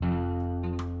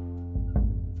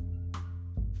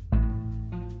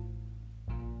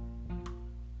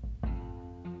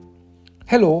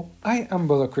Hello, I am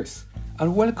Brother Chris,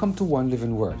 and welcome to One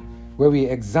Living Word, where we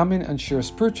examine and share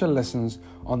spiritual lessons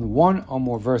on one or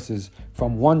more verses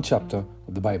from one chapter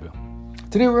of the Bible.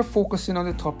 Today we're focusing on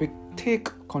the topic, Take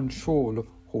Control,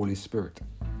 Holy Spirit,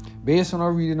 based on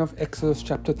our reading of Exodus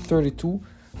chapter 32,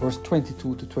 verse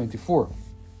 22 to 24.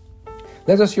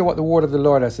 Let us hear what the word of the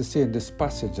Lord has to say in this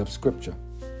passage of Scripture.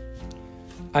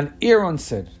 And Aaron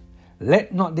said,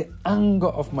 "Let not the anger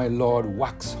of my Lord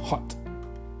wax hot.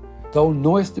 Thou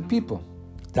knowest the people,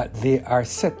 that they are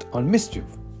set on mischief.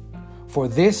 For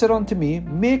they said unto me,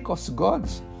 Make us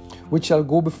gods, which shall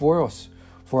go before us.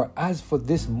 For as for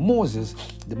this Moses,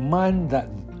 the man that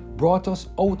brought us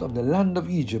out of the land of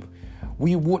Egypt,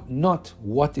 we would not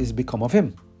what is become of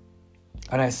him.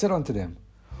 And I said unto them,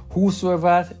 Whosoever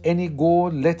hath any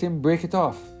gold, let him break it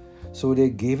off. So they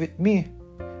gave it me.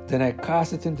 Then I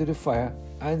cast it into the fire,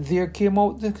 and there came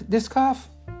out this calf."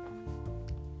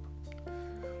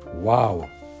 Wow.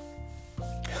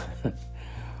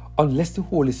 Unless the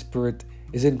Holy Spirit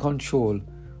is in control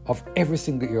of every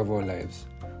single area of our lives,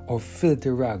 our filthy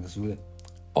rags will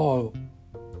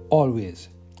always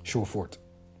show forth.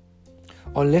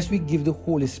 Unless we give the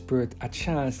Holy Spirit a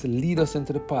chance to lead us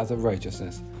into the path of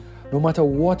righteousness, no matter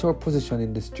what our position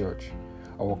in this church,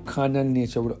 our carnal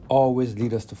nature will always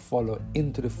lead us to follow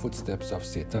into the footsteps of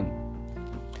Satan.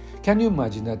 Can you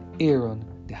imagine that Aaron,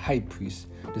 the high priest,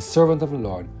 the servant of the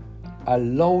Lord,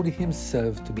 allowed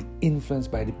himself to be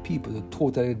influenced by the people to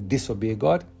totally disobey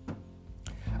God?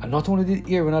 And not only did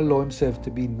Aaron allow himself to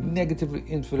be negatively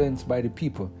influenced by the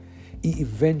people, he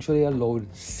eventually allowed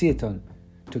Satan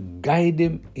to guide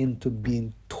him into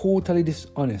being totally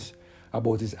dishonest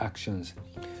about his actions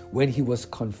when he was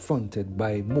confronted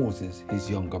by Moses,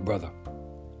 his younger brother.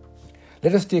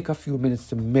 Let us take a few minutes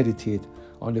to meditate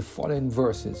on the following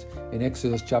verses in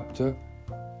Exodus chapter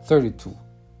 32.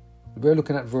 We're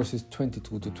looking at verses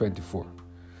 22 to 24.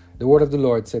 The word of the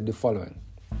Lord said the following.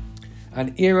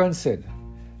 And Aaron said,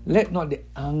 Let not the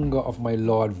anger of my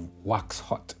Lord wax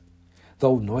hot.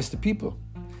 Thou knowest the people,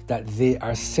 that they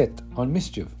are set on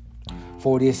mischief.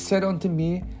 For they said unto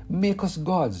me, Make us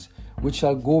gods, which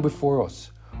shall go before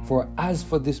us. For as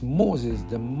for this Moses,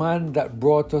 the man that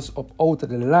brought us up out of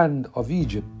the land of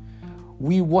Egypt,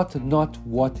 we wot not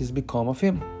what is become of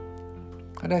him.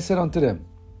 And I said unto them,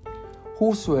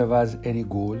 Whosoever has any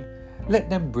gold, let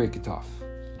them break it off.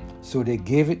 So they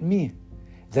gave it me.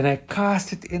 Then I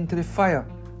cast it into the fire,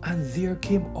 and there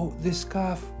came out this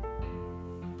calf.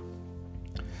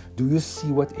 Do you see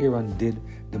what Aaron did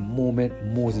the moment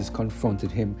Moses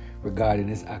confronted him regarding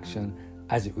his action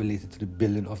as it related to the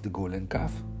building of the golden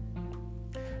calf?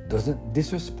 Doesn't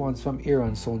this response from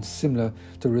Aaron sound similar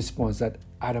to the response that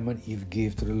Adam and Eve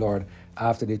gave to the Lord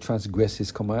after they transgressed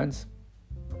his commands?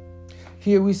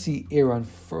 Here we see Aaron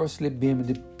firstly blaming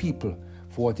the people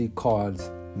for what he calls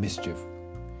mischief.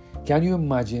 Can you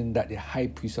imagine that the high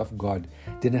priest of God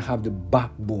didn't have the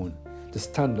backbone to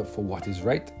stand up for what is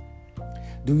right?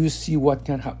 Do you see what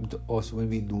can happen to us when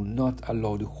we do not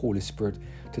allow the Holy Spirit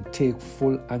to take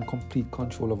full and complete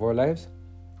control of our lives?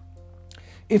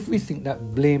 If we think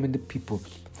that blaming the people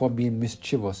for being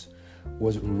mischievous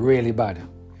was really bad,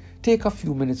 take a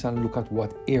few minutes and look at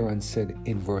what Aaron said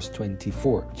in verse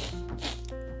 24.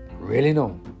 Really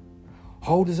now?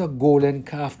 How does a golden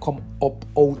calf come up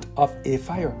out of a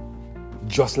fire?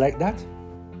 Just like that?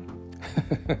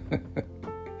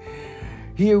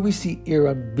 Here we see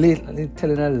Aaron blatantly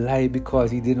telling a lie because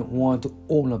he didn't want to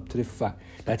own up to the fact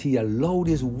that he allowed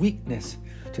his weakness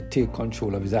to take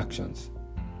control of his actions.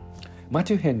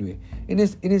 Matthew Henry, in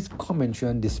his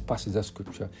commentary on this passage of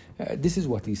Scripture, this is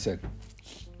what he said.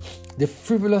 The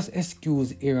frivolous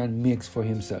excuse Aaron makes for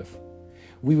himself.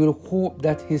 We will hope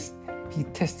that he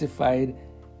testified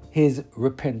his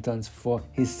repentance for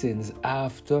his sins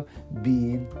after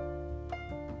being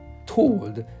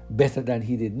told better than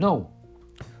he did now.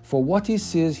 For what he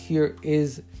says here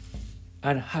is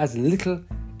and has little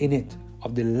in it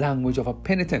of the language of a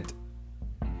penitent.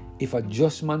 If a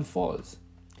just man falls,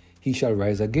 he shall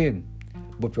rise again,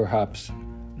 but perhaps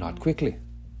not quickly.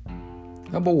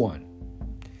 Number one,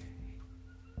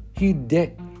 he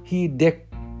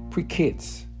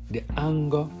deprecates the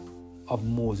anger of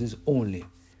Moses only,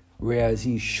 whereas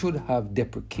he should have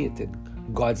deprecated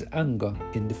God's anger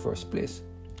in the first place.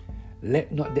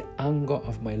 Let not the anger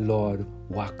of my Lord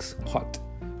wax hot.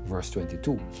 Verse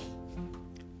 22.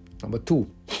 Number two,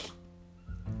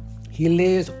 he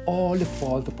lays all the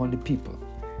fault upon the people.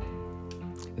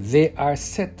 They are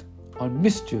set on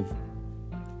mischief,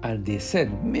 and they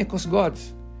said, Make us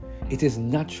gods. It is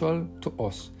natural to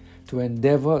us to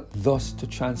endeavor thus to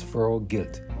transfer our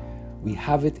guilt. We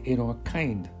have it in our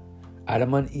kind,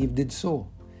 Adam and Eve did so.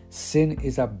 Sin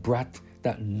is a brat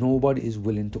that nobody is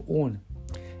willing to own.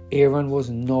 Aaron was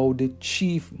now the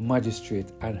chief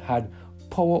magistrate and had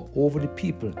power over the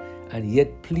people, and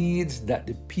yet pleads that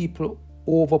the people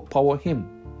overpower him.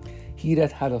 He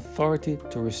that had authority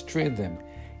to restrain them,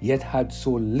 yet had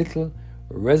so little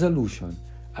resolution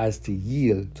as to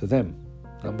yield to them.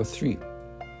 Number 3.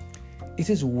 It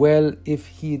is well if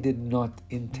he did not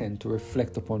intend to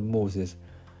reflect upon Moses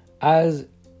as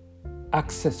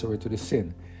accessory to the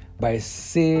sin by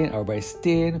saying or by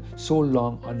staying so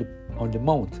long on the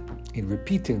mount, in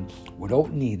repeating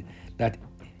without need that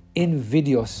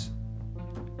invidious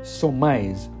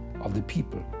surmise of the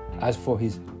people. As for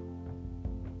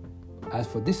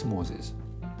this Moses,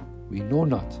 we know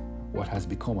not what has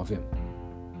become of him.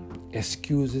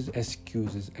 Excuses.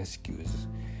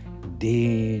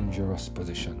 Dangerous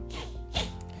position.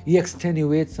 He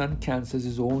extenuates and cancels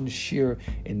his own share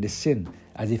in the sin,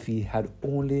 as if he had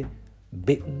only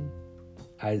bidden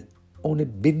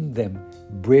them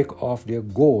break off their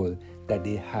goal that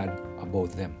they had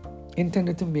about them,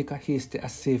 intended to make a hasty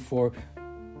essay for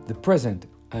the present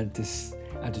and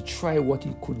to try what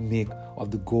he could make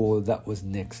of the goal that was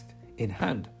next in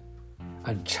hand,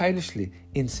 and childishly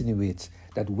insinuates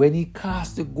that when he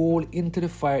cast the goal into the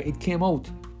fire, it came out,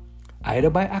 either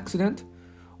by accident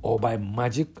or by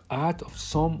magic art of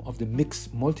some of the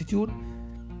mixed multitude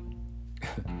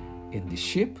in the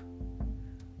ship,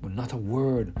 but not a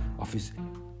word of his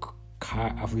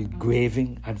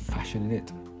engraving and fashioning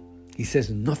it. He says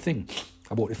nothing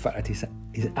about the fact that his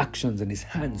actions and his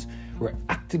hands were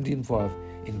actively involved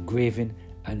in engraving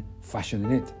and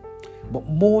fashioning it. But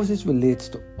Moses relates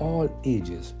to all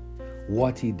ages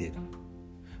what he did,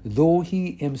 though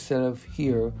he himself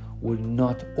here will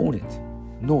not own it.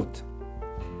 Note,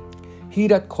 he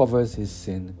that covers his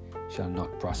sin shall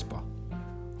not prosper,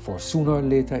 for sooner or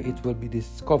later it will be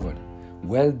discovered.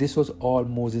 Well, this was all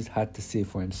Moses had to say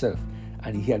for himself,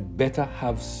 and he had better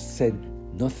have said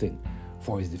nothing,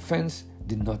 for his defense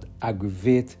did not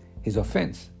aggravate his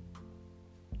offense.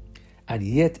 And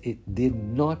yet it did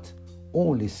not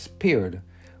only spared,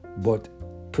 but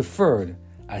preferred.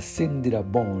 As sin did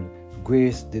abound,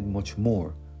 grace did much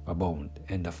more abound.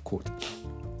 End of quote.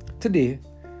 Today,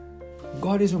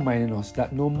 God is reminding us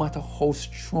that no matter how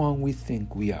strong we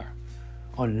think we are,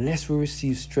 unless we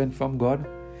receive strength from God,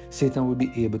 Satan will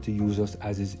be able to use us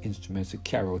as his instruments to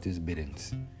carry out his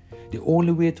biddings. The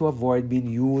only way to avoid being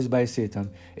used by Satan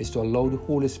is to allow the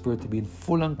Holy Spirit to be in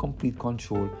full and complete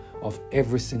control of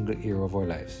every single area of our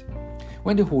lives.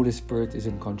 When the Holy Spirit is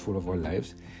in control of our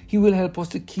lives, he will help us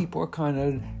to keep our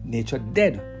carnal nature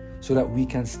dead so that we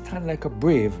can stand like a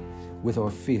brave with our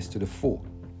face to the foe.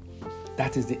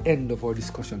 That is the end of our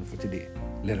discussion for today.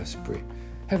 Let us pray.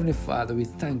 Heavenly Father, we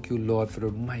thank you, Lord, for the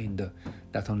reminder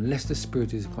that unless the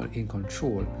Spirit is in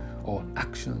control, our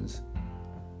actions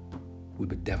will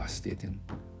be devastating.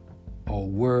 Our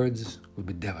words will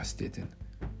be devastating.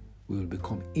 We will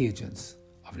become agents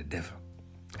of the devil.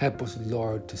 Help us,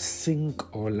 Lord, to sink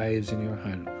our lives in your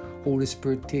hand. Holy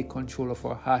Spirit, take control of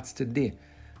our hearts today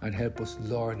and help us,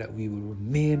 Lord, that we will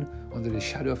remain under the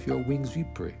shadow of your wings, we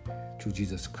pray. Through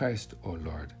Jesus Christ, our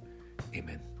Lord.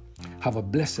 Amen. Have a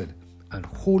blessed and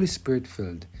Holy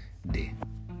Spirit-filled day.